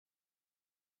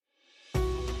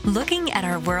Looking at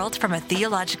our world from a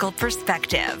theological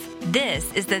perspective.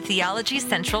 This is the Theology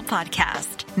Central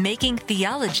Podcast, making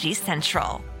theology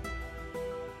central.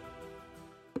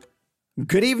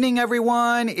 Good evening,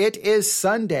 everyone. It is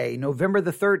Sunday, November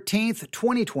the 13th,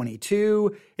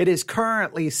 2022. It is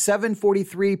currently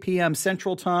 7:43 p.m.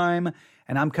 Central Time,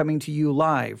 and I'm coming to you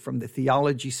live from the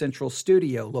Theology Central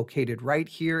studio located right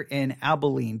here in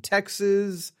Abilene,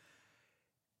 Texas.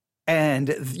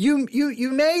 And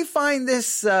you may find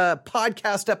this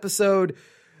podcast episode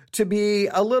to be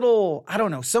a little, I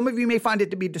don't know, some of you may find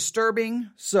it to be disturbing.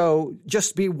 So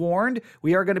just be warned.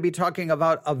 We are going to be talking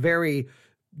about a very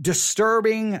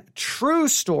disturbing, true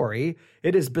story.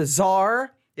 It is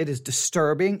bizarre. It is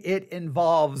disturbing. It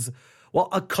involves,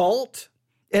 a cult.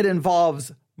 It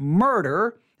involves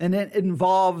murder. And it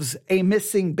involves a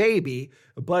missing baby,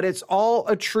 but it's all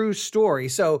a true story.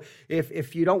 So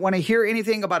if you don't want to hear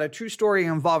anything about a true story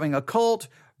involving a cult,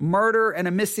 murder, and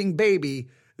a missing baby,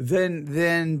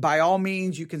 then by all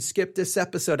means, you can skip this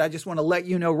episode. I just want to let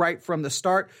you know right from the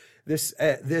start, this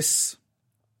is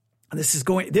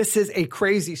a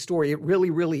crazy story. It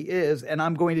really, really is. And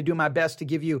I'm going to do my best to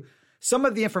give you some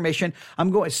of the information.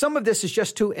 Some of this is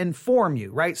just to inform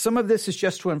you, right? Some of this is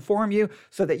just to inform you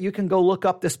so that you can go look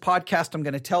up this podcast I'm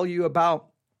going to tell you about,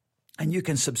 and you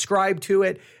can subscribe to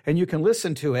it and you can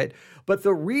listen to it. But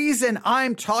the reason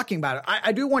I'm talking about it,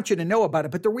 I do want you to know about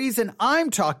it, but the reason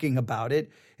I'm talking about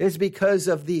it is because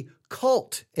of the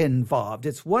cult involved.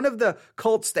 It's one of the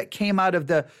cults that came out of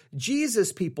the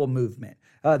Jesus People movement.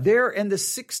 There in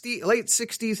the late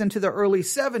 60s into the early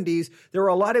 70s, there were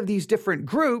a lot of these different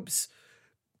groups,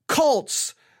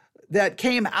 cults, that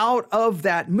came out of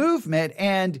that movement.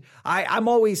 And I'm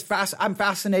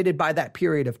fascinated by that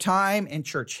period of time in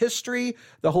church history,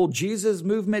 the whole Jesus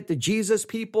movement, the Jesus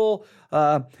People.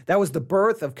 That was the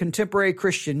birth of contemporary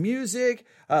Christian music.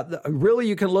 Really,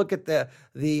 you can look at the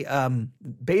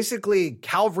basically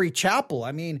Calvary Chapel.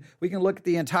 I mean, we can look at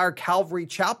the entire Calvary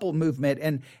Chapel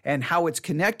movement and how it's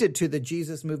connected to the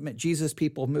Jesus movement, Jesus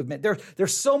People movement.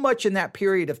 There's so much in that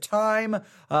period of time.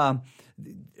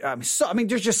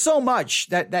 There's just so much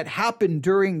that happened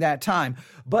during that time.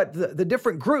 But the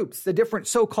different groups, the different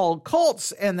so-called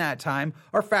cults in that time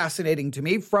are fascinating to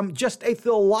me from just a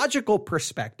theological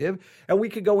perspective. And we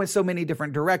could go in so many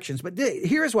different directions. But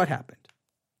here's what happened.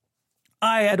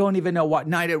 I don't even know what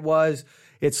night it was.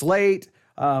 It's late.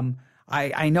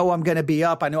 I know I'm going to be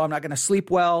up. I know I'm not going to sleep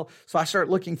well. So I start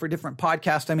looking for different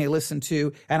podcasts I may listen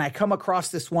to. And I come across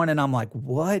this one and I'm like,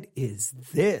 what is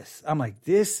this? I'm like,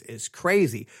 this is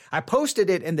crazy. I posted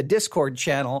it in the Discord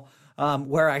channel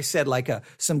where I said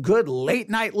some good late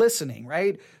night listening,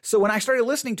 right? So when I started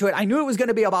listening to it, I knew it was going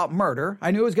to be about murder.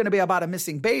 I knew it was going to be about a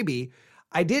missing baby.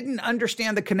 I didn't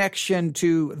understand the connection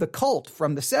to the cult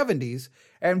from the 70s.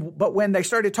 But when they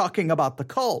started talking about the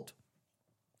cult,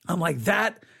 I'm like,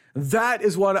 that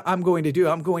is what I'm going to do.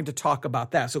 I'm going to talk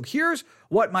about that. So here's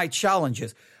what my challenge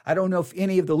is. I don't know if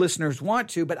any of the listeners want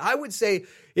to, but I would say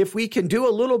if we can do a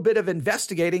little bit of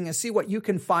investigating and see what you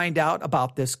can find out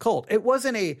about this cult. It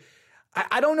wasn't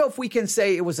I don't know if we can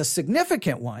say it was a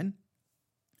significant one.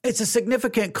 It's a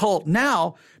significant cult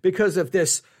now because of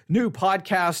this new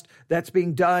podcast that's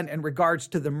being done in regards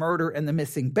to the murder and the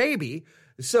missing baby.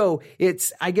 So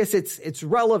I guess it's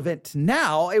relevant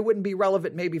now. It wouldn't be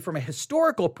relevant maybe from a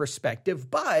historical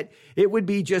perspective, but it would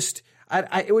be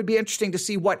it would be interesting to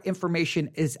see what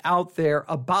information is out there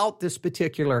about this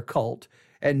particular cult,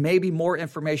 and maybe more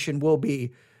information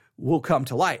will come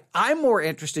to light. I'm more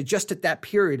interested just at that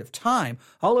period of time,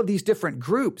 all of these different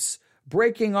groups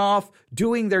breaking off,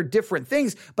 doing their different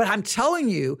things. But I'm telling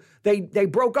you, they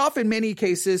broke off in many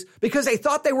cases because they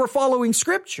thought they were following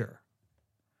Scripture.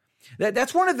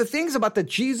 That's one of the things about the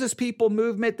Jesus People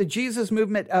movement, the Jesus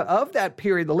movement of that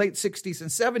period, the late 60s and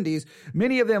 70s,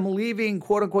 many of them leaving,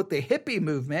 quote unquote, the hippie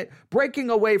movement, breaking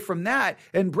away from that,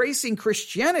 embracing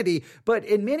Christianity. But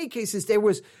in many cases, there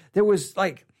was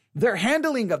their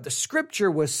handling of the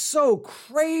Scripture was so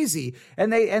crazy.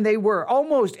 And they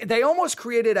almost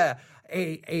created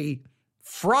a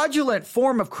fraudulent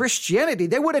form of Christianity.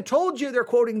 They would have told you they're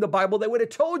quoting the Bible. They would have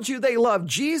told you they love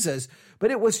Jesus,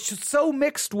 but it was just so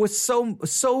mixed with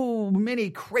so many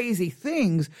crazy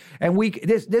things. And we could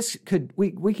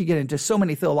get into so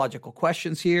many theological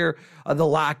questions here. The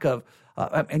lack of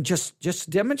and just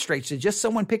demonstrates it. Just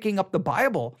someone picking up the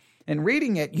Bible and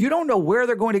reading it, you don't know where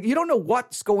they're going to. You don't know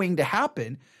what's going to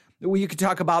happen. You could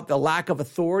talk about the lack of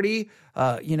authority,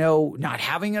 not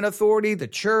having an authority, the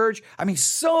church. I mean,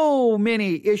 so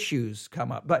many issues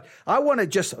come up. But I want to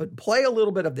just play a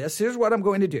little bit of this. Here's what I'm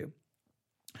going to do.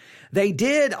 They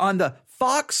did on the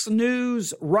Fox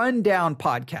News Rundown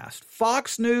podcast.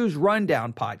 Fox News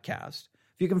Rundown podcast.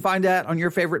 You can find that on your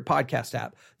favorite podcast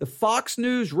app. The Fox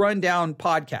News Rundown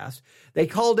podcast. They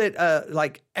called it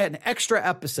like an extra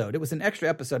episode. It was an extra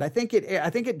episode. I think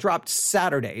it dropped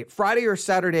Friday or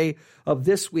Saturday of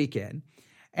this weekend,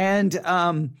 and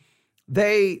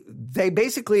they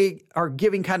basically are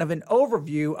giving kind of an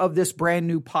overview of this brand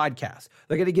new podcast.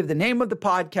 They're going to give the name of the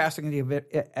podcast. They're going to give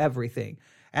it everything.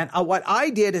 And what I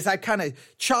did is I kind of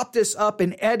chopped this up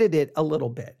and edited it a little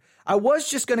bit. I was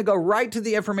just going to go right to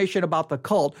the information about the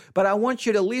cult, but I want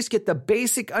you to at least get the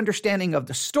basic understanding of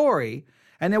the story.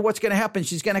 And then what's going to happen,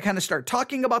 she's going to kind of start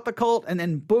talking about the cult, and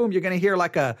then boom, you're going to hear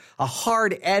like a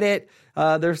hard edit.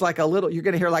 There's like you're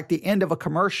going to hear like the end of a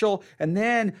commercial, and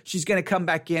then she's going to come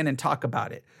back in and talk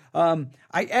about it. I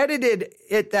edited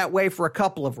it that way for a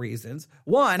couple of reasons.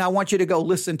 One, I want you to go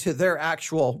listen to their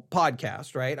actual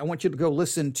podcast, right? I want you to go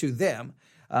listen to them.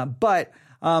 I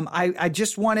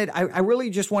really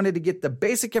just wanted to get the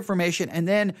basic information and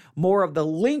then more of the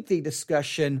lengthy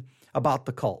discussion about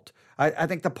the cult. I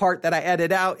think the part that I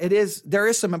edited out, there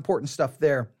is some important stuff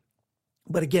there.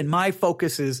 But again, my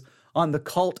focus is on the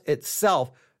cult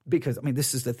itself because,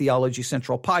 this is the Theology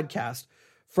Central podcast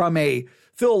from a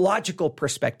theological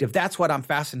perspective. That's what I'm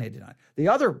fascinated on. The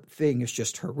other thing is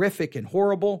just horrific and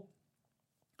horrible.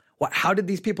 How did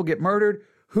these people get murdered?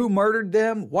 Who murdered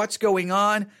them? What's going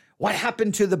on? What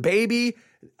happened to the baby?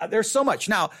 There's so much.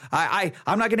 Now, I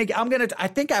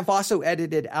think I've also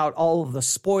edited out all of the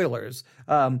spoilers.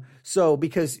 So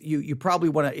because you probably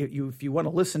want to, if you want to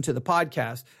listen to the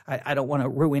podcast, I don't want to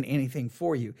ruin anything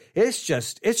for you. It's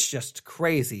just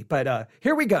crazy. But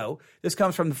here we go. This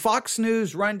comes from the Fox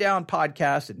News Rundown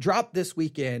podcast. It dropped this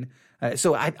weekend.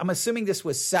 So I'm assuming this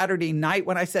was Saturday night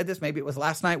when I said this. Maybe it was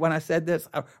last night when I said this.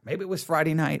 Maybe it was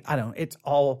Friday night. I don't know. It's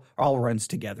all runs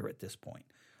together at this point.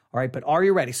 All right, but are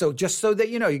you ready? So just so that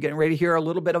you know, you're getting ready to hear a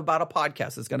little bit about a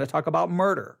podcast. It's going to talk about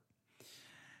murder.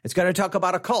 It's going to talk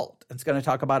about a cult. It's going to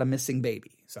talk about a missing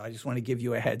baby. So I just want to give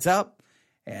you a heads up.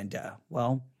 And,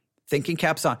 thinking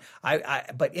caps on.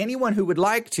 But anyone who would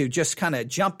like to just kind of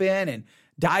jump in and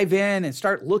dive in and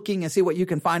start looking and see what you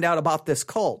can find out about this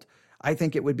cult, I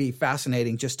think it would be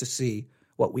fascinating just to see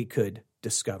what we could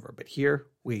discover. But here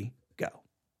we go.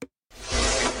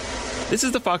 This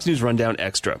is the Fox News Rundown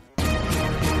Extra.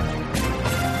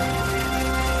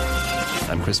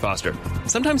 I'm Chris Foster.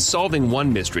 Sometimes solving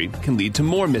one mystery can lead to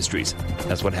more mysteries.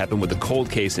 That's what happened with the cold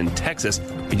case in Texas.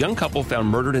 A young couple found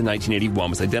murdered in 1981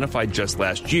 was identified just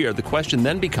last year. The question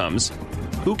then becomes,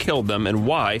 who killed them and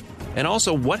why? And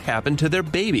also, what happened to their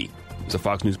baby? There's a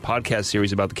Fox News podcast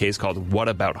series about the case called What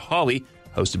About Holly,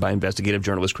 hosted by investigative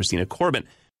journalist Christina Corbin.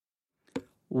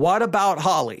 What About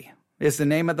Holly is the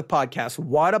name of the podcast.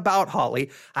 What About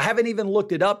Holly? I haven't even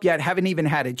looked it up yet, haven't even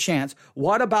had a chance.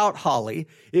 What About Holly?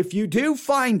 If you do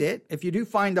find the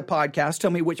podcast, tell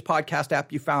me which podcast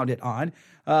app you found it on.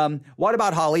 What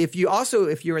About Holly? If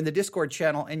you're in the Discord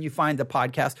channel and you find the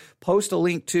podcast, post a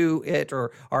link to it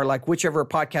or like whichever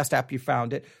podcast app you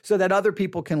found it so that other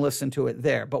people can listen to it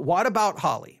there. But What About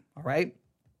Holly? All right.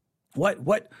 What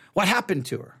happened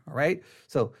to her? All right.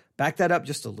 So back that up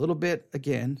just a little bit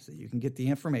again so you can get the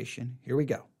information. Here we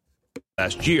go.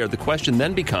 Last year, the question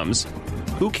then becomes,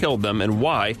 who killed them and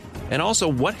why? And also,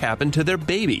 what happened to their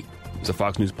baby? There's a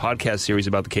Fox News podcast series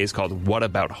about the case called What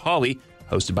About Holly,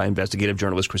 hosted by investigative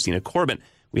journalist Christina Corbin.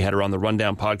 We had her on the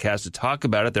Rundown podcast to talk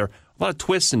about it. There are a lot of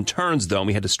twists and turns, though, and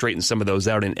we had to straighten some of those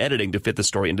out in editing to fit the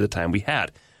story into the time we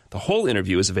had. The whole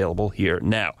interview is available here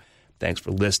now. Thanks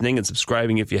for listening and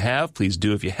subscribing if you have. Please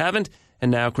do if you haven't. And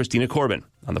now, Christina Corbin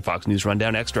on the Fox News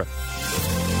Rundown Extra.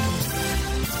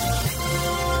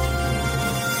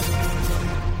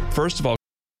 First of all,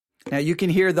 now you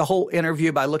can hear the whole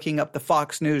interview by looking up the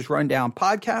Fox News Rundown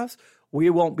podcast.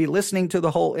 We won't be listening to the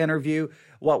whole interview.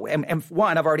 And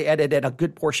one, I've already edited a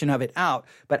good portion of it out,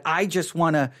 but I just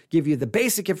want to give you the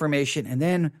basic information and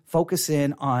then focus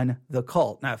in on the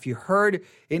cult. Now, if you heard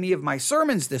any of my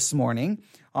sermons this morning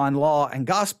on law and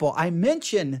gospel, I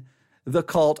mention the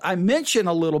cult. I mention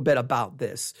a little bit about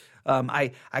this.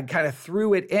 I kind of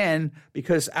threw it in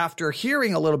because after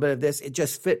hearing a little bit of this, it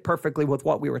just fit perfectly with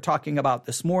what we were talking about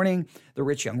this morning. The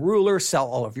rich young ruler, sell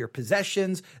all of your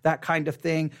possessions, that kind of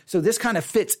thing. So this kind of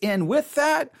fits in with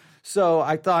that. So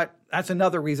I thought that's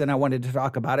another reason I wanted to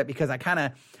talk about it, because I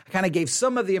kind of gave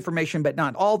some of the information, but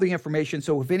not all the information.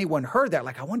 So if anyone heard that,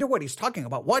 like, I wonder what he's talking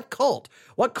about. What cult?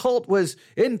 What cult was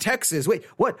in Texas? Wait,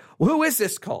 who is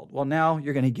this cult? Well, now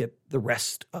you're going to get the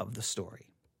rest of the story.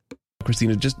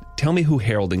 Christina, just tell me who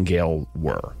Harold and Gail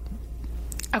were.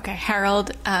 Okay,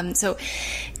 Harold.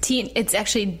 It's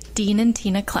actually Dean and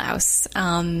Tina Klaus.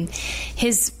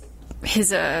 His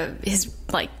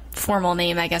formal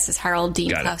name, I guess, is Harold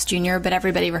Dean Klaus Jr., but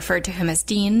everybody referred to him as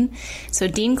Dean. So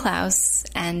Dean Klaus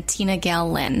and Tina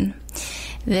Gail Lynn.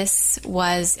 This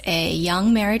was a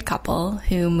young married couple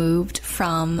who moved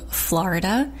from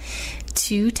Florida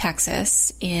to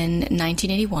Texas in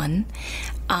 1981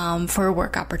 for a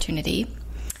work opportunity,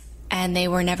 and they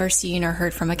were never seen or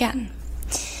heard from again.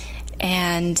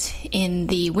 And in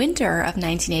the winter of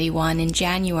 1981, in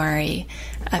January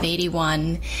of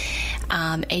 81,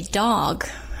 a dog,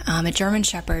 a German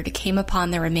Shepherd, came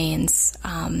upon the remains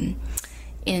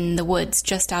in the woods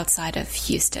just outside of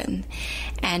Houston.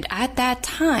 And at that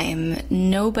time,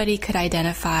 nobody could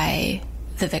identify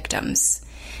the victims.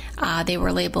 They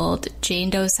were labeled Jane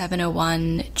Doe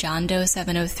 701, John Doe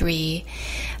 703.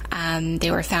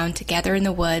 They were found together in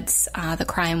the woods. The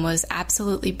crime was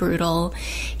absolutely brutal.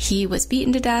 He was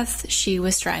beaten to death. She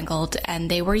was strangled, and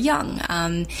they were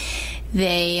young.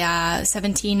 They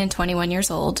 17 and 21 years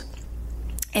old,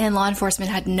 and law enforcement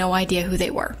had no idea who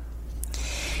they were.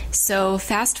 So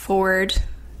fast forward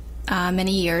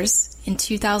many years. In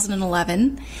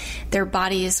 2011, their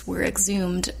bodies were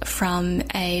exhumed from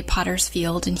a potter's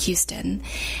field in Houston,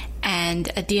 and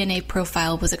a DNA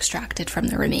profile was extracted from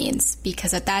the remains,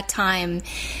 because at that time,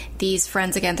 these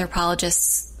forensic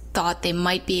anthropologists thought they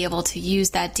might be able to use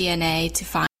that DNA to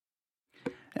find.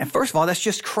 And first of all, that's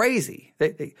just crazy.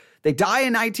 They die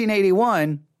in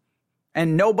 1981,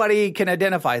 and nobody can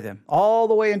identify them all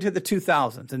the way into the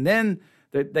 2000s. And then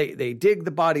they dig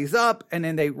the bodies up, and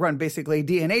then they run basically a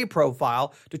DNA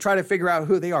profile to try to figure out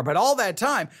who they are. But all that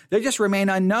time, they just remain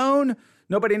unknown.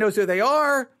 Nobody knows who they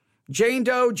are. Jane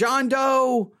Doe, John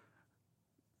Doe.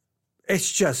 It's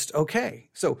just okay.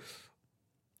 So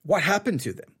what happened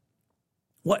to them?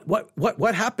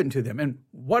 What happened to them? And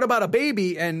what about a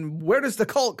baby? And where does the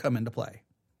cult come into play?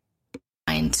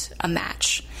 Find a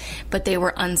match, but they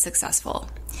were unsuccessful.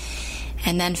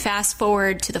 And then fast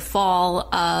forward to the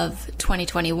fall of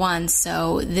 2021,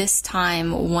 so this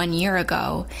time 1 year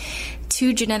ago,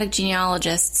 2 genetic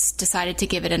genealogists decided to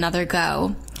give it another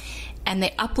go, and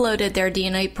they uploaded their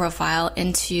DNA profile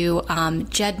into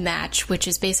GEDmatch, which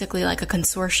is basically like a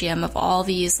consortium of all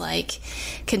these like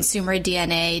consumer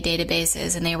DNA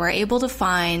databases, and they were able to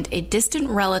find a distant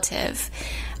relative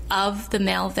of the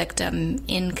male victim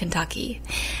in Kentucky.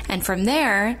 And from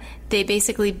there, they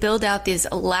basically build out these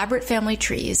elaborate family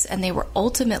trees, and they were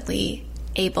ultimately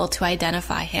able to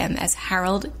identify him as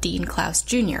Harold Dean Klaus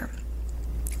Jr.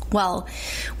 Well,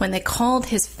 when they called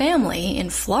his family in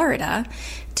Florida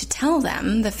to tell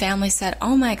them, the family said,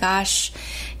 "Oh my gosh,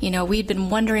 we'd been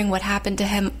wondering what happened to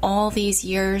him all these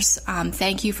years.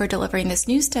 Thank you for delivering this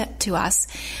news to us.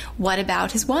 What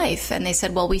about his wife?" And they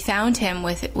said, "Well, we found him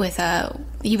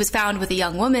he was found with a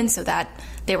young woman," so that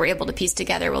they were able to piece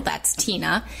together, well, that's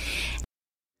Tina.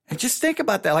 And just think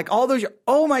about that. Like all those,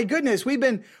 oh my goodness, we've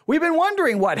been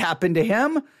wondering what happened to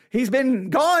him. He's been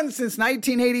gone since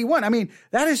 1981. I mean,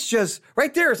 that is just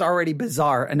right there is already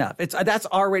bizarre enough. That's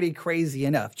already crazy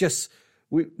enough. Just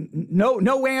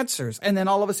no answers. And then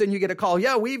all of a sudden you get a call.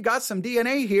 Yeah, we've got some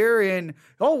DNA here. And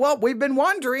we've been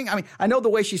wondering. I mean, I know the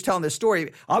way she's telling this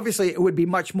story, obviously it would be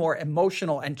much more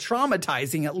emotional and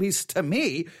traumatizing, at least to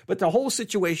me. But the whole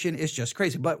situation is just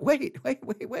crazy. But wait.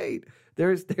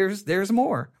 There's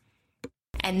more.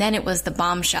 And then it was the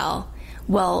bombshell.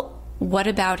 Well, what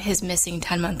about his missing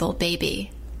 10-month-old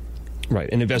baby? Right.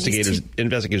 And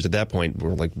investigators at that point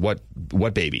were like, what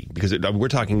baby? Because we're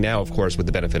talking now, of course, with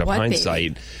the benefit of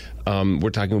hindsight. We're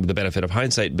talking with the benefit of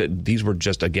hindsight. But these were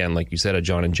just, again, like you said, a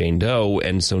John and Jane Doe.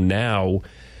 And so now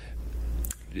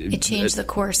it changed the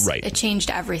course. Right. It changed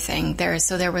everything. There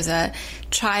was a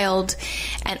child,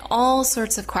 and all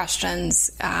sorts of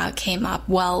questions came up.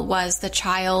 Well, was the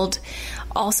child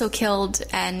also killed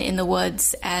and in the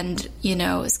woods, and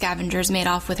scavengers made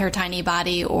off with her tiny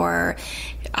body, or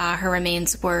her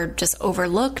remains were just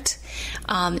overlooked?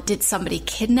 Did somebody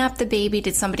kidnap the baby?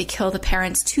 Did somebody kill the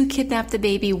parents to kidnap the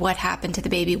baby? What happened to the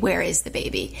baby? Where is the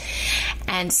baby?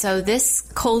 And so this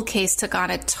cold case took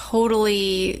on a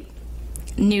totally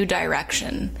new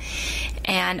direction.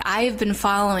 And I've been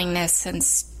following this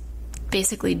since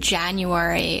basically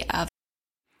January of.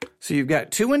 So you've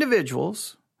got 2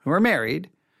 individuals who are married.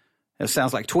 It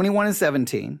sounds like 21 and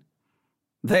 17.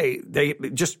 They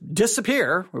just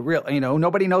disappear.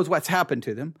 Nobody knows what's happened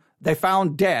to them. They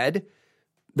found dead.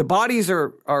 The bodies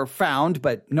are found,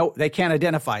 but no, they can't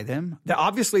identify them.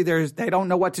 Obviously, they don't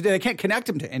know what to do. They can't connect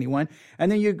them to anyone.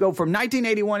 And then you go from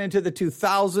 1981 into the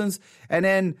 2000s, and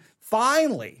then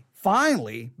finally,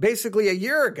 basically a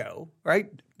year ago, right?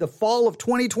 the fall of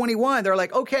 2021. They're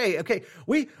like, okay,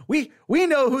 we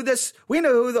know who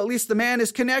at least the man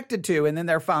is connected to. And then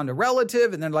they're found a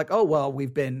relative, and they're like, oh, well,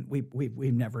 we've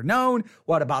never known.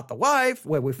 What about the wife?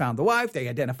 Well, we found the wife. They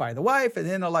identify the wife. And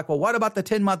then they're like, well, what about the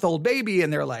 10-month-old baby?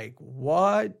 And they're like,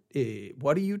 what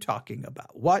are you talking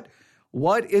about?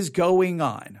 What is going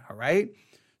on? All right.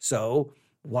 So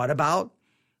what about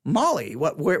Molly?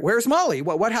 Where's Molly?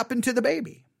 What happened to the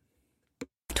baby?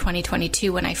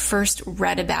 2022, when I first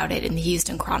read about it in the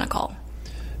Houston Chronicle.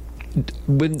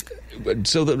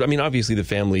 Obviously the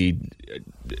family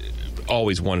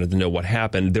always wanted to know what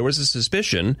happened. There was a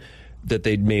suspicion that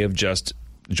they may have just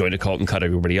joined a cult and cut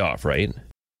everybody off, right?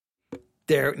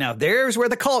 There's where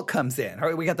the cult comes in. All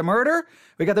right, we got the murder,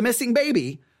 we got the missing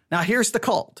baby. Now here's the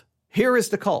cult. Here is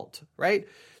the cult, right?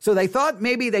 So they thought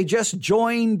maybe they just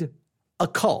joined a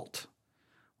cult.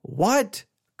 What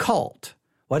cult?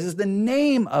 What is the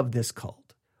name of this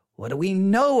cult? What do we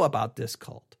know about this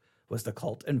cult? Was the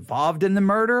cult involved in the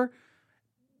murder?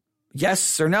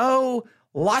 Yes or no?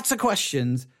 Lots of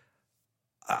questions.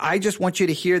 I just want you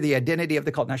to hear the identity of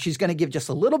the cult. Now, she's going to give just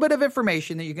a little bit of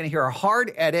information. Then you're going to hear a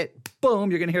hard edit. Boom.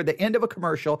 You're going to hear the end of a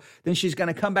commercial. Then she's going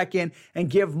to come back in and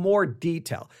give more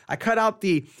detail. I cut out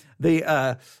the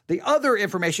other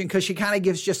information because she kind of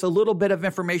gives just a little bit of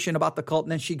information about the cult,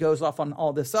 and then she goes off on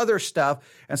all this other stuff.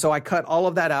 And so I cut all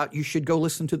of that out. You should go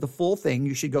listen to the full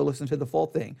thing.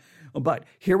 But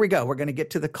here we go. We're going to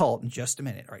get to the cult in just a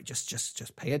minute. All right.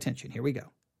 Just pay attention. Here we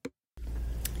go.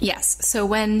 Yes. So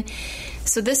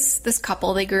this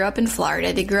couple, they grew up in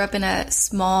Florida. They grew up in a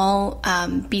small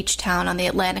beach town on the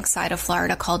Atlantic side of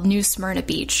Florida called New Smyrna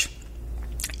Beach.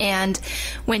 And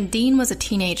when Dean was a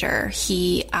teenager,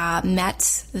 he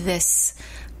met this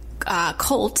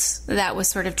cult that was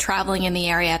sort of traveling in the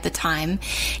area at the time.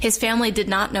 His family did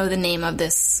not know the name of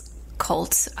this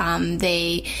cult.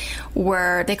 They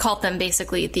called them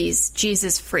basically these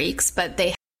Jesus freaks, but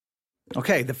they.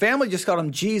 Okay, the family just called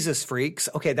them Jesus freaks.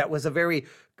 Okay, that was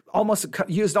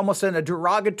used almost in a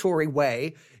derogatory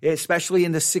way, especially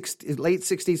in the late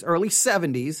 60s, early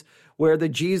 70s, where the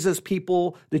Jesus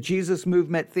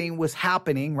movement thing was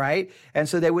happening, right? And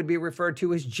so they would be referred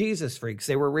to as Jesus freaks.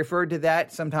 They were referred to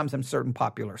that sometimes in certain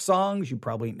popular songs. You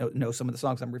probably know some of the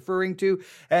songs I'm referring to.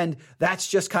 And that's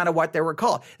just kind of what they were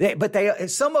called.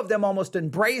 Some of them almost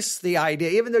embrace the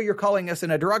idea, even though you're calling us in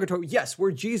a derogatory, yes,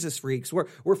 we're Jesus freaks.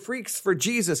 We're freaks for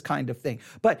Jesus kind of thing.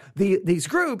 But these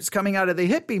groups coming out of the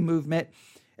hippie movement,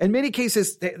 in many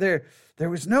cases, you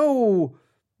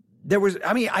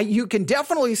can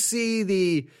definitely see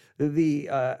the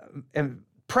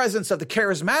presence of the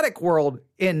charismatic world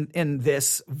in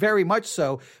this, very much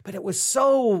so, but it was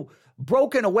so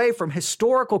broken away from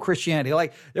historical Christianity.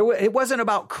 Like it wasn't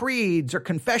about creeds or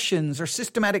confessions or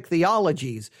systematic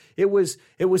theologies. It was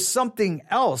something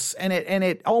else, and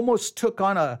it almost took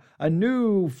on a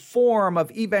new form of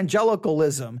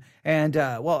evangelicalism. And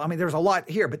there's a lot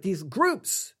here, but these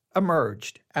groups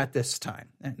emerged at this time.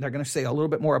 And they're going to say a little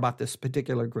bit more about this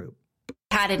particular group.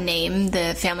 Had a name.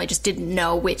 The family just didn't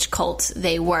know which cult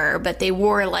they were, but they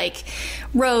wore like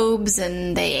robes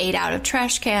and they ate out of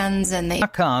trash cans and they.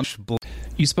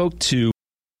 You spoke to.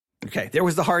 Okay, there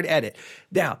was the hard edit.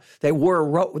 Now they wore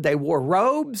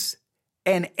robes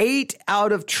and ate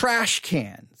out of trash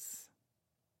cans.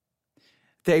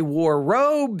 They wore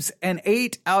robes and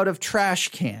ate out of trash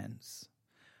cans.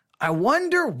 I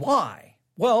wonder why.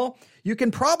 Well, you can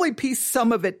probably piece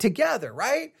some of it together,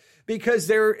 right? Because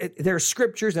there are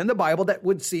scriptures in the Bible that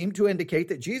would seem to indicate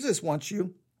that Jesus wants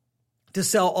you to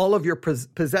sell all of your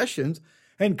possessions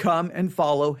and come and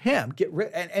follow him.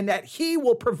 And that he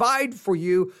will provide for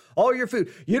you all your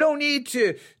food. You don't need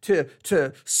to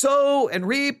sow and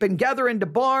reap and gather into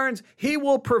barns. He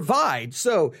will provide.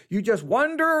 So you just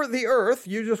wander the earth.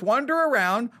 You just wander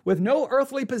around with no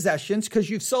earthly possessions because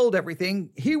you've sold everything.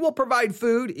 He will provide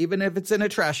food, even if it's in a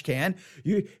trash can.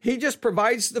 He just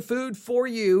provides the food for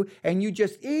you, and you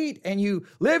just eat and you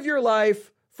live your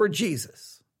life for Jesus.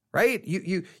 Right?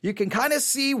 You can kind of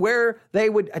see where they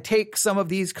would take some of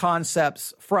these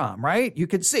concepts from, right? You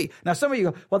could see. Now, some of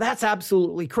you go, well, that's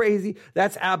absolutely crazy.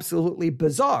 That's absolutely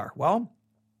bizarre. Well,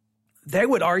 they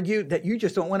would argue that you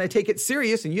just don't want to take it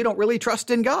serious and you don't really trust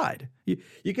in God.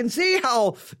 You can see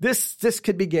how this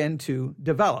could begin to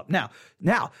develop. Now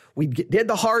we did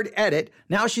the hard edit.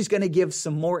 Now she's going to give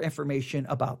some more information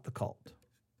about the cult.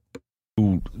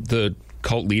 The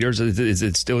cult leaders, is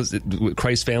it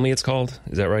Christ Family it's called?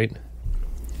 Is that right?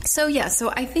 So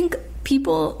I think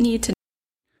people need to.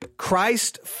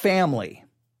 Christ Family.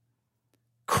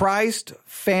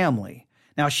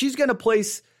 Now she's going to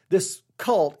place this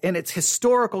cult in its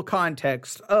historical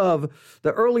context of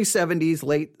the early 70s,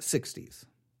 late 60s.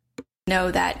 Know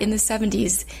that in the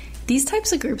 70s, these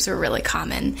types of groups were really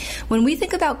common. When we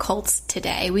think about cults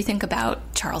today, we think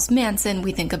about Charles Manson,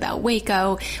 we think about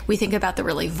Waco, we think about the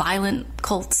really violent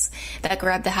cults that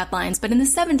grabbed the headlines. But in the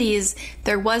 70s,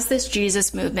 there was this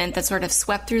Jesus movement that sort of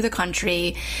swept through the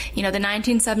country. You know, the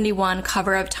 1971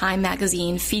 cover of Time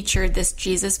magazine featured this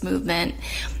Jesus movement,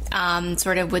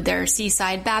 sort of with their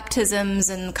seaside baptisms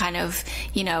and kind of,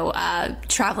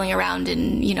 traveling around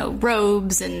in,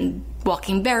 robes and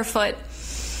walking barefoot.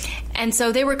 And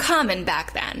so they were common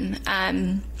back then,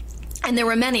 and there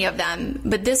were many of them.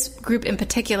 But this group in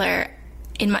particular,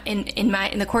 in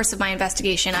the course of my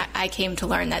investigation, I came to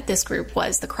learn that this group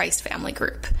was the Christ Family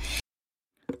Group.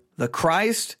 The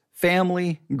Christ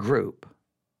Family Group.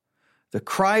 The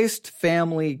Christ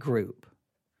Family Group.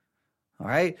 All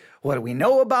right. What do we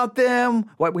know about them?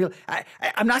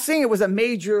 I'm not saying it was a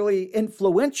majorly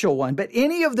influential one, but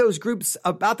any of those groups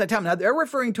about that time. Now they're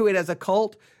referring to it as a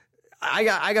cult. I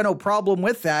got no problem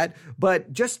with that,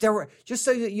 but just so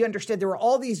that you understand, there were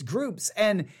all these groups,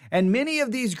 and many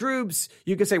of these groups,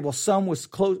 you could say, well, some was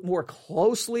more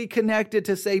closely connected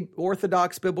to, say,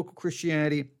 Orthodox biblical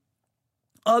Christianity.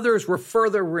 Others were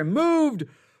further removed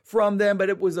from them, but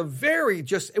it was a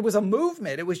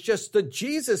movement. It was just the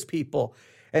Jesus people.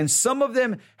 And some of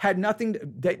them had nothing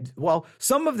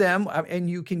some of them, and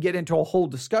you can get into a whole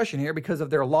discussion here because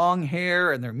of their long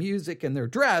hair and their music and their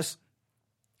dress,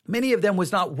 many of them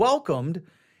was not welcomed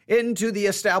into the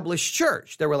established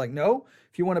church. They were like, no,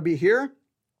 if you want to be here,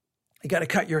 you got to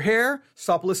cut your hair,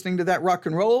 stop listening to that rock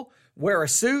and roll, wear a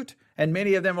suit. And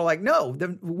many of them are like, no,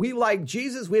 we like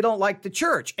Jesus, we don't like the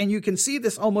church. And you can see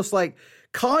this almost like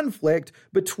conflict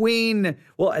between,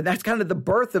 and that's kind of the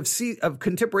birth of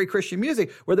contemporary Christian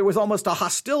music, where there was almost a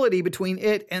hostility between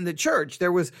it and the church.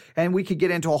 And we could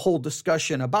get into a whole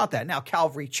discussion about that. Now,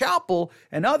 Calvary Chapel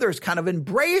and others kind of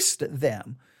embraced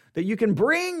them, that you can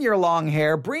bring your long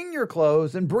hair, bring your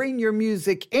clothes, and bring your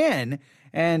music in.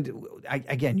 And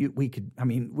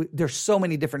there's so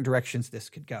many different directions this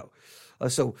could go.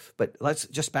 But let's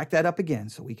just back that up again.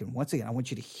 So we can, once again, I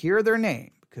want you to hear their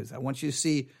name, because I want you to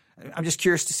see, I'm just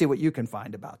curious to see what you can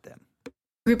find about them.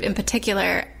 Group in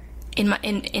particular, in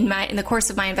the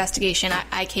course of my investigation,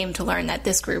 I came to learn that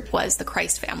this group was the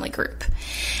Christ Family Group.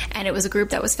 And it was a group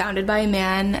that was founded by a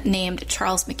man named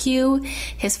Charles McHugh.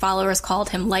 His followers called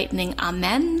him Lightning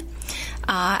Amen.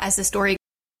 As the story...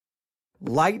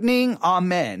 Lightning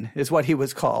Amen is what he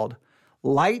was called.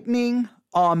 Lightning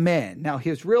Amen. Now,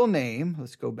 his real name,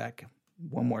 let's go back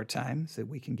one more time so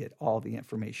we can get all the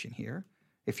information here.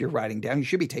 If you're writing down, you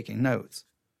should be taking notes.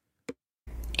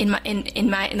 In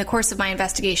the course of my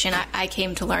investigation, I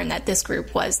came to learn that this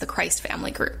group was the Christ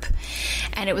Family Group.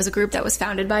 And it was a group that was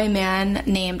founded by a man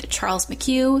named Charles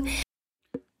McHugh.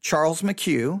 Charles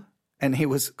McHugh, and he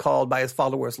was called by his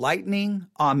followers Lightning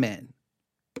Amen.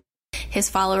 His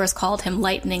followers called him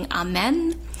Lightning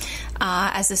Amen.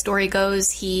 As the story goes,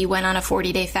 he went on a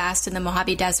 40-day fast in the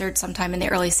Mojave Desert sometime in the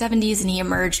early 70s, and he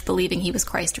emerged believing he was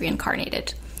Christ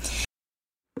reincarnated.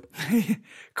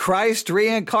 Christ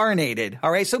reincarnated. All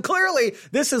right. So clearly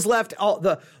this has left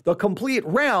the complete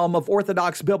realm of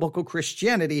Orthodox biblical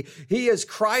Christianity. He is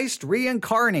Christ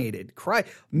reincarnated.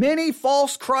 Many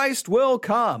false Christ will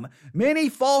come. Many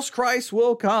false Christ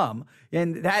will come.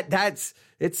 And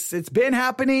it's been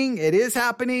happening. It is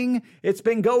happening. It's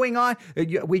been going on.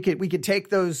 We could take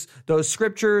those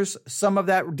scriptures. Some of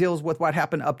that deals with what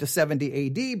happened up to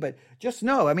 70 AD, but just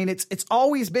know, it's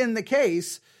always been the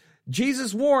case.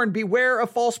 Jesus warned, beware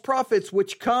of false prophets,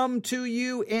 which come to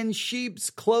you in sheep's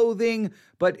clothing,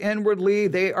 but inwardly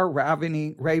they are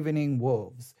ravening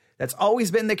wolves. That's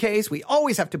always been the case. We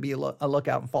always have to be a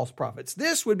lookout in false prophets.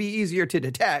 This would be easier to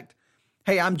detect.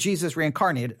 Hey, I'm Jesus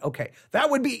reincarnated. Okay, that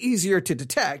would be easier to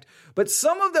detect. But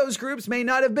some of those groups may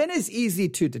not have been as easy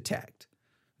to detect.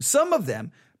 Some of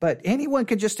them, but anyone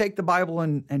could just take the Bible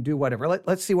and do whatever.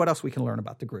 Let's see what else we can learn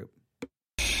about the group.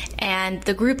 And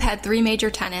the group had three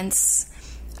major tenets.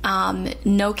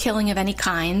 No killing of any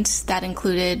kind. That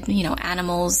included,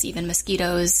 animals, even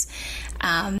mosquitoes.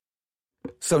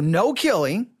 So no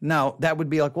killing. Now, that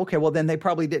would be like, okay, well, then they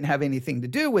probably didn't have anything to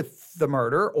do with the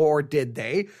murder, or did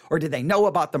they? Or did they know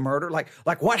about the murder? Like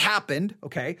what happened?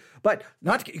 Okay, but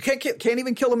you can't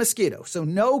even kill a mosquito. So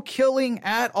no killing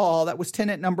at all. That was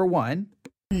tenet number one.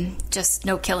 Just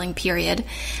no killing, period.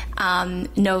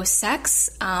 No sex.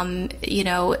 Men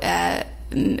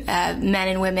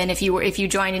and women. If you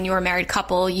joined and you were a married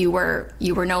couple, you were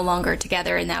no longer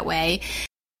together in that way.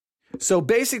 So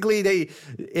basically,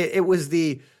 it was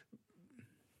the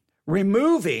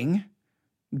removing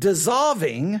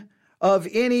dissolving of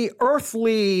any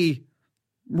earthly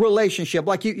relationship.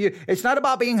 Like it's not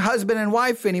about being husband and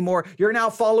wife anymore. You're now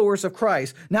followers of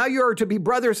Christ. Now you're to be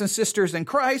brothers and sisters in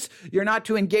Christ. You're not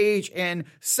to engage in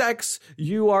sex.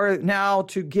 You are now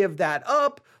to give that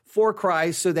up for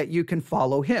Christ so that you can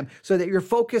follow him, so that your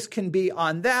focus can be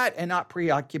on that and not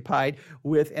preoccupied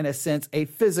with, in a sense, a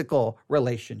physical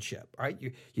relationship, right?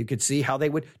 You could see how they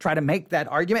would try to make that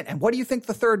argument. And what do you think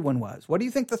the third one was? What do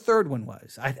you think the third one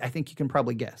was? I think you can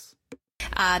probably guess.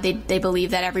 They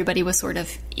believed that everybody was sort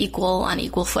of equal on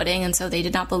equal footing, and so they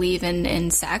did not believe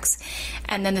in sex.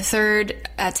 And then the third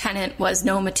tenet was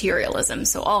no materialism.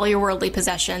 So all your worldly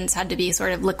possessions had to be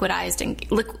sort of liquidized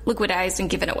and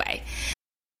given away.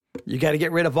 You got to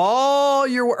get rid of all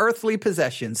your earthly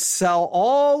possessions. Sell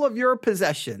all of your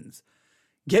possessions.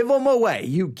 Give them away.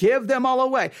 You give them all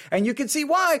away. And you can see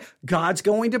why. God's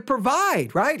going to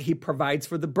provide, right? He provides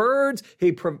for the birds.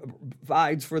 He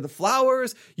provides for the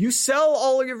flowers. You sell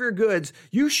all of your goods.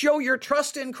 You show your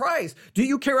trust in Christ. Do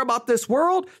you care about this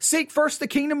world? Seek first the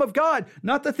kingdom of God,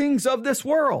 not the things of this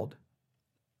world.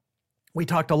 We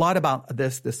talked a lot about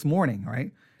this morning,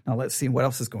 right? Now let's see what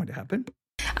else is going to happen.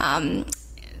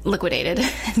 Liquidated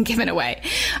and given away.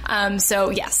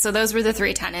 So those were the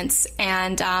three tenets.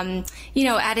 And, in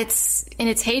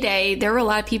its heyday, there were a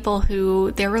lot of people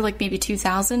there were like maybe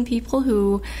 2,000 people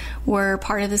who were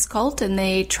part of this cult, and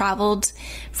they traveled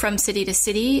from city to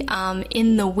city,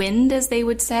 in the wind, as they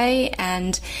would say.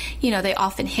 And, they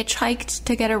often hitchhiked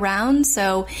to get around.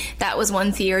 So that was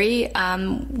one theory,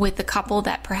 with the couple,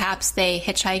 that perhaps they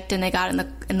hitchhiked and they got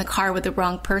in the car with the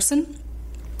wrong person.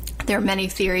 There are many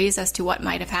theories as to what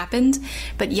might have happened,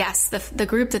 but yes, the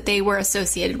group that they were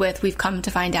associated with, we've come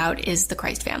to find out, is the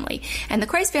Christ family. And the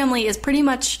Christ family is pretty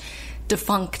much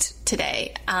defunct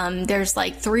today. There's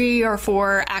like 3 or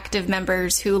 4 active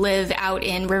members who live out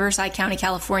in Riverside County,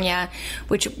 California,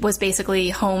 which was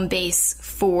basically home base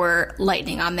for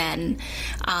Lightning Amen,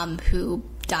 who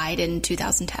died in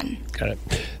 2010. Got it.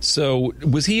 So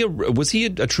was he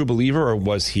a true believer, or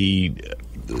was he,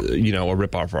 a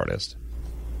ripoff artist?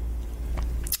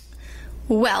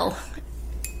 Well,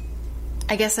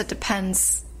 I guess it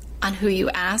depends on who you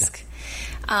ask.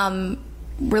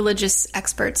 Religious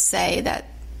experts say that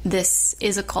this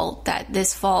is a cult, that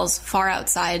this falls far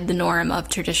outside the norm of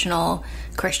traditional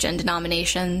Christian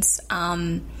denominations.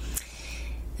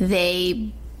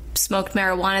 They smoked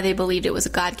marijuana. They believed it was a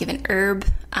God-given herb.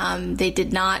 They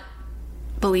did not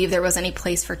believe there was any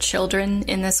place for children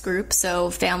in this group, so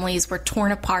families were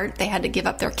torn apart. They had to give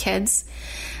up their kids.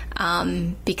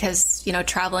 Because,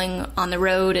 traveling on the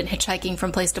road and hitchhiking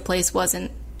from place to place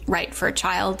wasn't right for a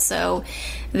child. So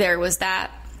there was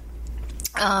that.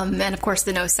 And of course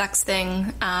the no sex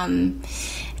thing. And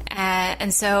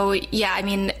so,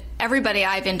 everybody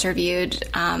I've interviewed,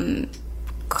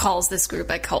 calls this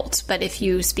group a cult. But if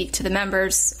you speak to the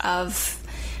members of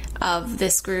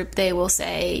this group, they will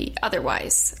say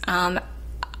otherwise.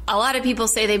 A lot of people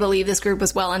say they believe this group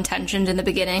was well-intentioned in the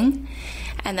beginning,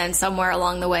 and then somewhere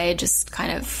along the way just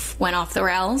kind of went off the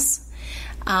rails.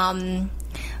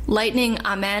 Lightning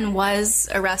Amen was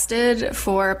arrested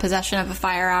for possession of a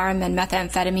firearm and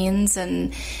methamphetamines,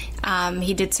 and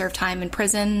he did serve time in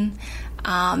prison.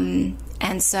 And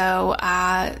even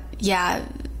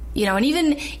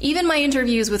my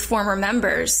interviews with former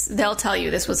members, they'll tell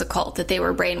you this was a cult, that they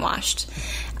were brainwashed.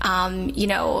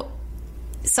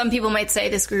 Some people might say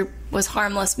this group was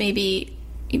harmless, maybe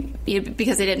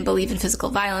because they didn't believe in physical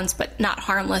violence, but not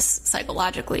harmless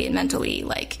psychologically and mentally.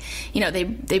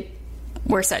 They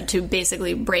were said to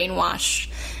basically brainwash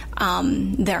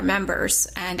their members.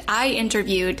 And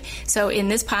so in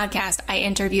this podcast, I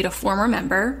interviewed a former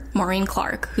member, Maureen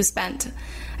Clark, who spent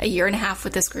a year and a half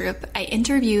with this group. I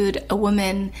interviewed a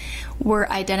woman we're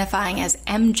identifying as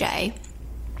MJ,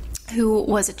 who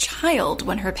was a child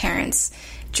when her parents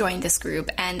joined this group,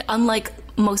 and unlike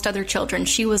most other children,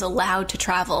 she was allowed to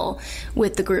travel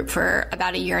with the group for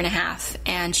about a year and a half.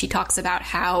 And she talks about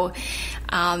how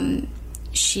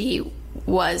she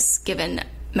was given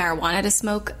marijuana to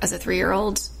smoke as a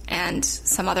 3-year-old and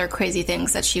some other crazy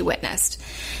things that she witnessed.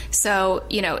 So,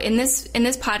 in this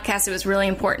podcast, it was really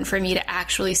important for me to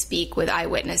actually speak with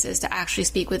eyewitnesses, to actually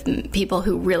speak with people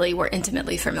who really were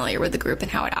intimately familiar with the group and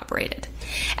how it operated.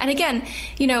 And again,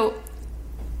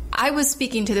 I was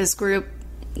speaking to this group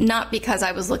not because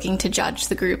I was looking to judge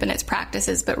the group and its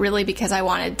practices, but really because I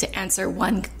wanted to answer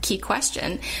one key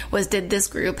question, was did this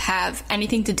group have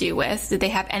anything to do with, did they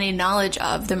have any knowledge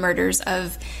of the murders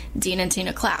of Dean and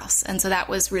Tina Klaus? And so that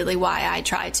was really why I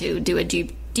tried to do a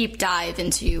deep dive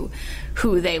into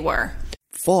who they were.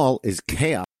 Fall is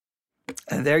chaos.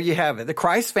 And there you have it. The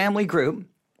Christ Family Group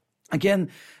Again,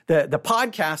 the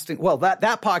podcasting, well, that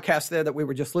podcast there that we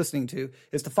were just listening to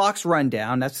is the Fox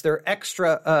Rundown. That's their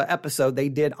extra episode they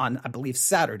did on, I believe,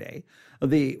 Saturday.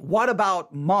 The What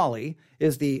About Molly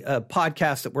is the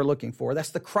podcast that we're looking for.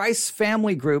 That's the Christ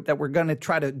Family Group that we're going to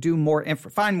try to do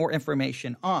find more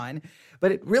information on.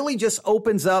 But it really just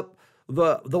opens up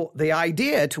the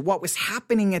idea to what was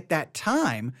happening at that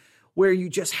time, where you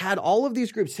just had all of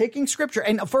these groups taking scripture,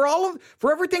 and for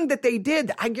everything that they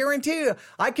did, I guarantee you,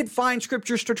 I could find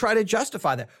scriptures to try to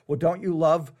justify that. Well, don't you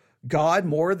love God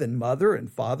more than mother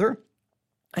and father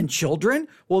and children?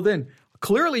 Well, then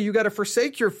clearly you got to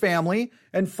forsake your family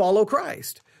and follow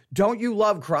Christ. Don't you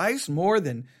love Christ more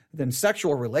than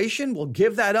sexual relation? Well,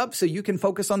 give that up so you can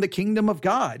focus on the kingdom of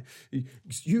God.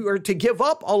 You are to give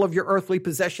up all of your earthly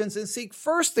possessions and seek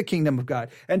first the kingdom of God.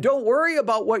 And don't worry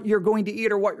about what you're going to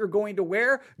eat or what you're going to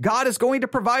wear. God is going to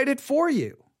provide it for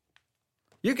you.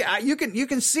 You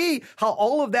can see how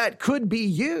all of that could be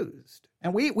used.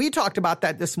 And we talked about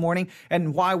that this morning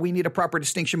and why we need a proper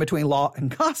distinction between law and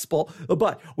gospel,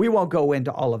 but we won't go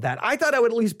into all of that. I thought I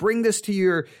would at least bring this to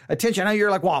your attention. I know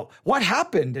you're like, wow, what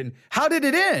happened and how did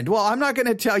it end? Well, I'm not going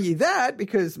to tell you that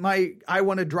because I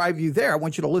want to drive you there. I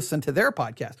want you to listen to their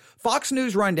podcast. Fox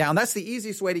News Rundown, that's the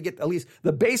easiest way to get at least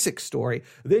the basic story.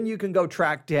 Then you can go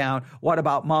track down What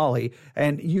About Molly?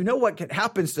 And you know what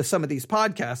happens to some of these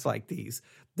podcasts like these.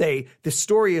 The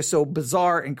story is so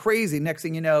bizarre and crazy. Next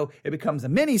thing you know, it becomes a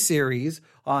mini series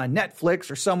on Netflix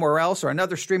or somewhere else or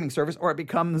another streaming service, or it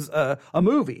becomes a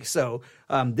movie. So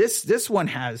this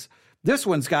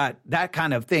one's got that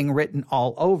kind of thing written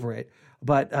all over it.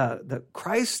 But the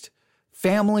Christ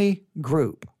Family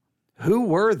Group, who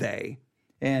were they?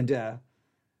 And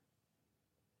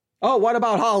what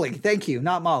about Holly? Thank you,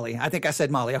 not Molly. I think I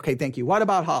said Molly. Okay, thank you. What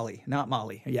about Holly? Not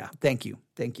Molly. Yeah, thank you,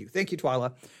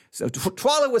 Twyla. So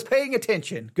Twyla was paying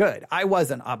attention. Good. I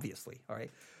wasn't, obviously. All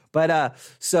right. But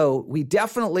so we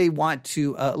definitely want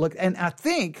to look. And I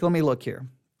think, let me look here.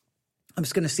 I'm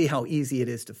just going to see how easy it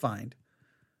is to find.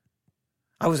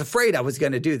 I was afraid I was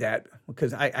going to do that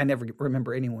because I never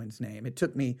remember anyone's name. It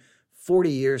took me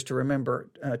 40 years to remember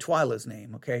Twyla's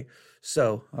name. Okay.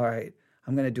 So, all right.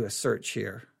 I'm going to do a search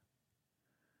here.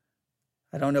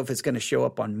 I don't know if it's going to show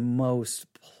up on most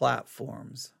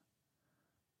platforms.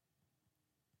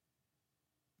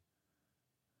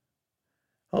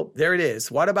 Oh, there it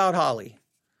is. What about Holly?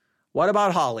 What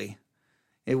about Holly?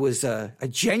 It was a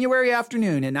January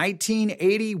afternoon in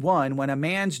 1981 when a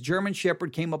man's German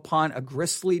Shepherd came upon a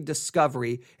grisly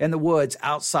discovery in the woods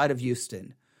outside of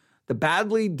Houston. The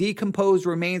badly decomposed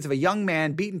remains of a young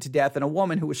man beaten to death and a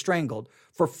woman who was strangled.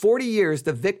 For 40 years,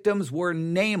 the victims were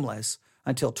nameless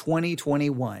until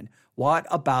 2021. What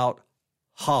about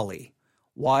Holly?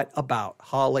 What about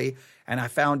Holly? And I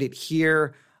found it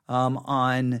here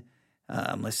on...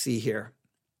 let's see here,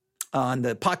 on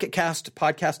the Pocket Cast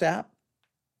podcast app.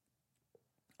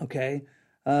 Okay.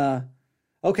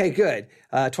 Okay, good.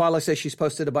 Twyla says she's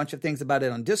posted a bunch of things about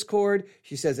it on Discord.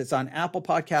 She says it's on Apple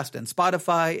Podcast and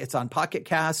Spotify. It's on Pocket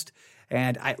Cast.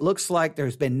 And it looks like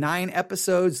there's been 9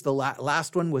 episodes. The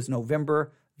last one was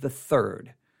November the 3rd.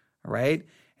 All right.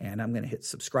 And I'm going to hit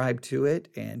subscribe to it.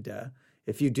 And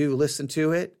if you do listen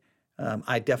to it,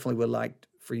 I definitely would like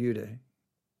for you to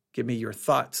give me your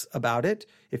thoughts about it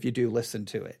if you do listen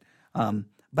to it.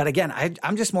 But again,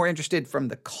 I'm just more interested from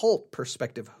the cult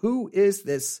perspective. Who is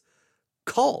this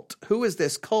cult? Who is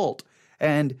this cult?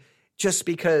 And just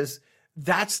because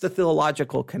that's the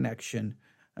theological connection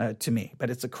to me. But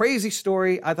it's a crazy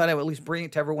story. I thought I would at least bring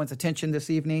it to everyone's attention this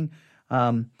evening.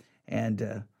 And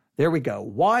there we go.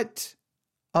 What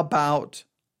about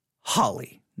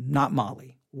Holly? Not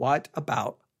Molly. What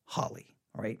about Holly?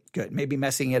 All right, good. Maybe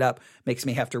messing it up makes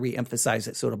me have to re-emphasize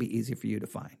it so it'll be easy for you to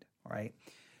find. All right.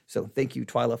 So thank you,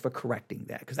 Twyla, for correcting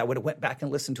that, because I would have went back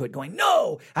and listened to it going,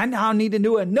 no, I now need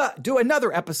to do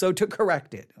another episode to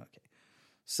correct it. Okay.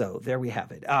 So there we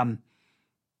have it.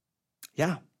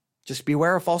 Yeah, just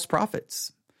beware of false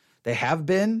prophets. They have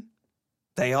been,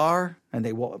 they are, and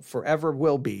they will forever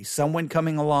will be. Someone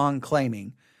coming along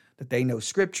claiming that they know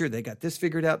Scripture, they got this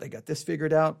figured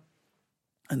out,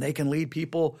 and they can lead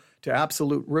people to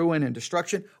absolute ruin and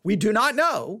destruction. We do not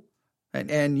know.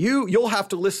 And you'll have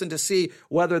to listen to see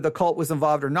whether the cult was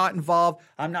involved or not involved.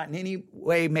 I'm not in any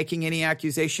way making any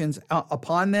accusations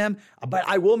upon them, but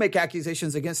I will make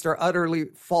accusations against their utterly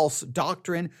false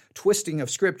doctrine, twisting of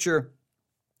Scripture,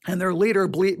 and their leader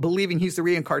believing he's the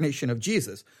reincarnation of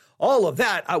Jesus. All of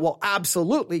that I will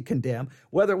absolutely condemn,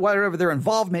 whatever their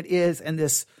involvement is in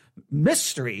this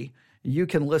mystery you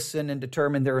can listen and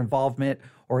determine their involvement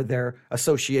or their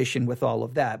association with all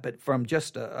of that. But from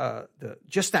just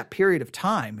that period of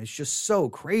time, it's just so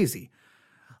crazy.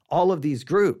 All of these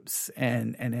groups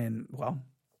and well,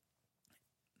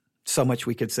 so much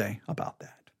we could say about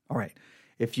that. All right.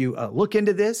 If you look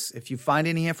into this, if you find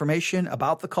any information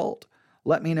about the cult,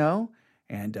 let me know.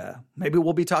 And maybe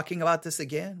we'll be talking about this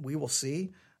again. We will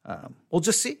see. We'll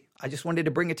just see. I just wanted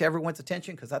to bring it to everyone's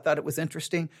attention because I thought it was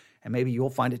interesting, and maybe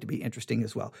you'll find it to be interesting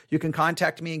as well. You can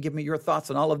contact me and give me your thoughts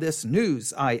on all of this.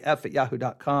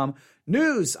 newsif@yahoo.com.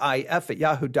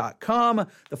 newsif@yahoo.com.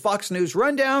 The Fox News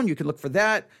Rundown, you can look for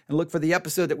that and look for the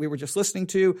episode that we were just listening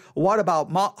to. What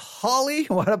about Holly?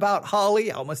 What about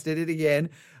Holly? I almost did it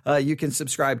again. You can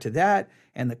subscribe to that.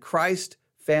 And the Christ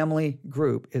Family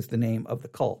Group is the name of the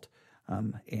cult.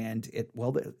 And it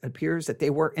appears that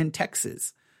they were in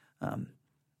Texas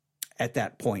at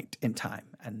that point in time.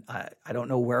 And I don't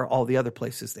know where all the other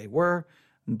places they were,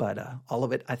 but all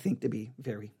of it I think to be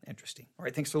very interesting. All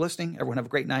right, thanks for listening. Everyone have a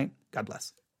great night. God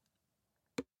bless.